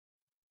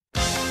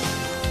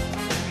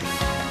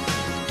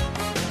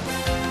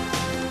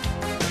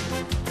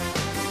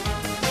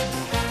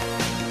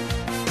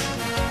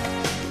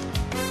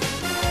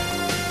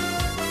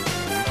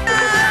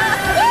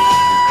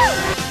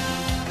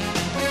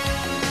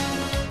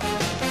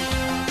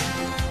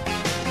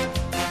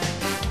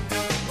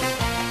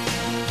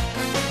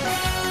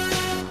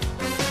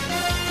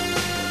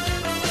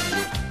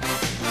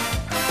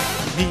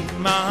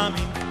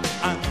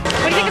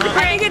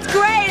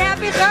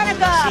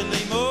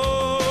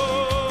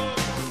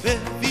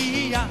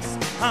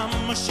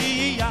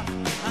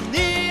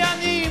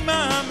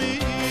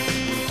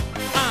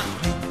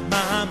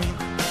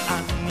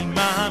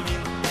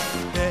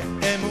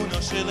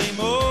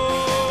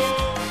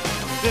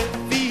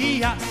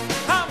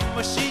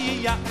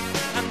המשיח,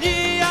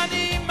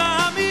 אני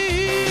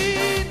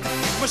מאמין.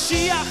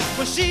 משיח,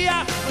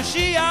 משיח,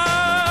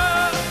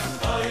 משיח.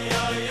 אוי אוי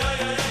אוי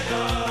אוי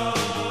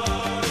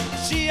אוי.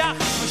 משיח,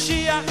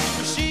 משיח,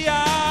 משיח.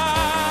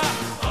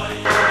 אוי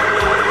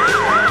אוי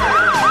אוי.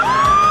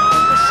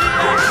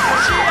 משיח,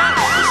 משיח,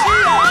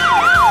 משיח.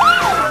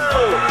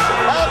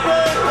 Happy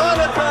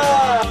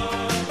Chanukah!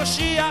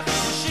 משיח,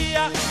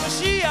 משיח,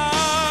 משיח.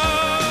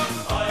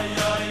 אוי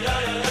אוי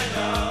אוי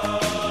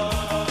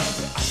אוי.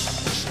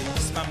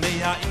 שישמח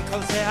עם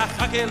כל זה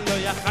החג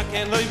אלוהי, החג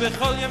אלוהי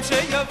בכל יום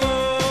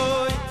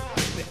שיבוא.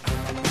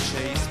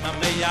 שישמח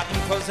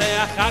עם כל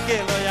זה החג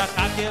אלוהי,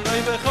 החג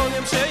אלוהי בכל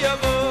יום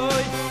שיבוא.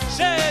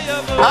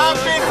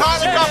 Happy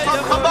Chanukah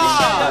from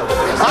Chabad!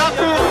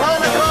 Happy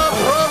Chanukah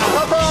from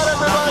Chabad,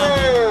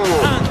 everybody!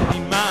 אני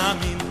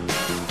מאמין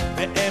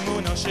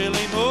באמונו של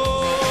אמו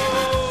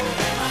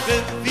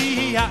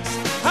בביאת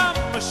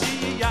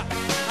המשיח.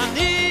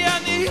 אני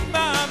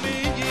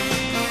מאמין,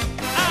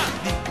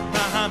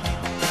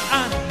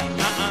 אני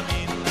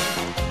מאמין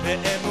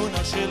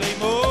באמונו של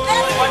אמו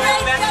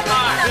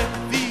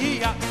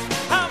בביאת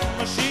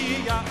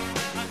המשיח.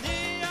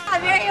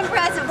 I'm very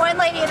impressive. One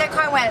lady in their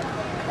car went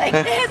like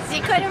this.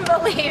 You couldn't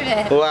believe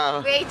it.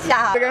 Wow. Great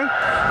job.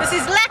 This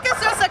is lekker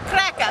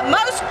cracker.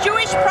 Most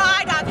Jewish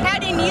pride I've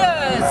had in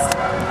years.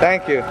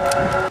 Thank you.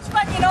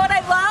 But you know what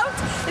I loved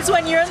is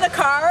when you're in the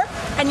car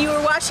and you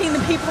were watching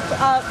the people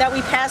that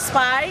we passed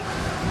by,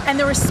 and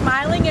they were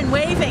smiling and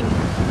waving,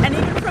 and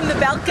even from the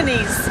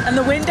balconies and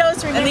the windows.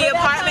 Remember And the that,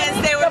 apartments,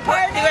 honey? they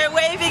were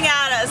waving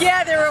at us.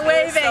 Yeah, they were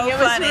waving. So It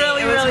was funny.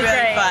 really, It was really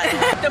really great. fun.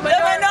 The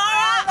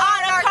Menorah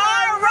on a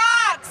car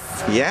rocks.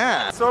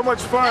 Yeah. So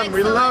much fun.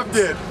 We loved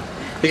it.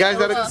 You guys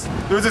had a...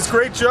 There was this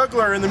great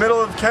juggler in the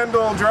middle of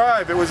Kendall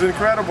Drive. It was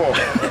incredible.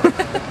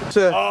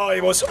 Oh,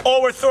 it was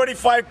over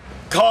 35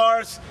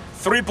 cars,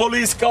 3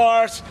 police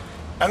cars,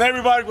 and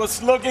everybody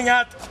was looking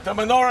at the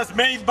menorahs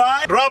made by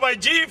Rabbi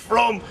G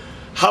from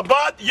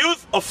Chabad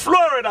Youth of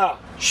Florida.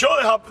 Show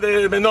up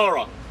the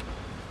menorah.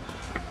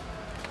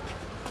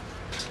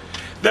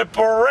 The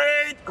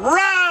parade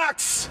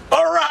rocks!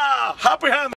 Hurrah! Happy Hanukkah!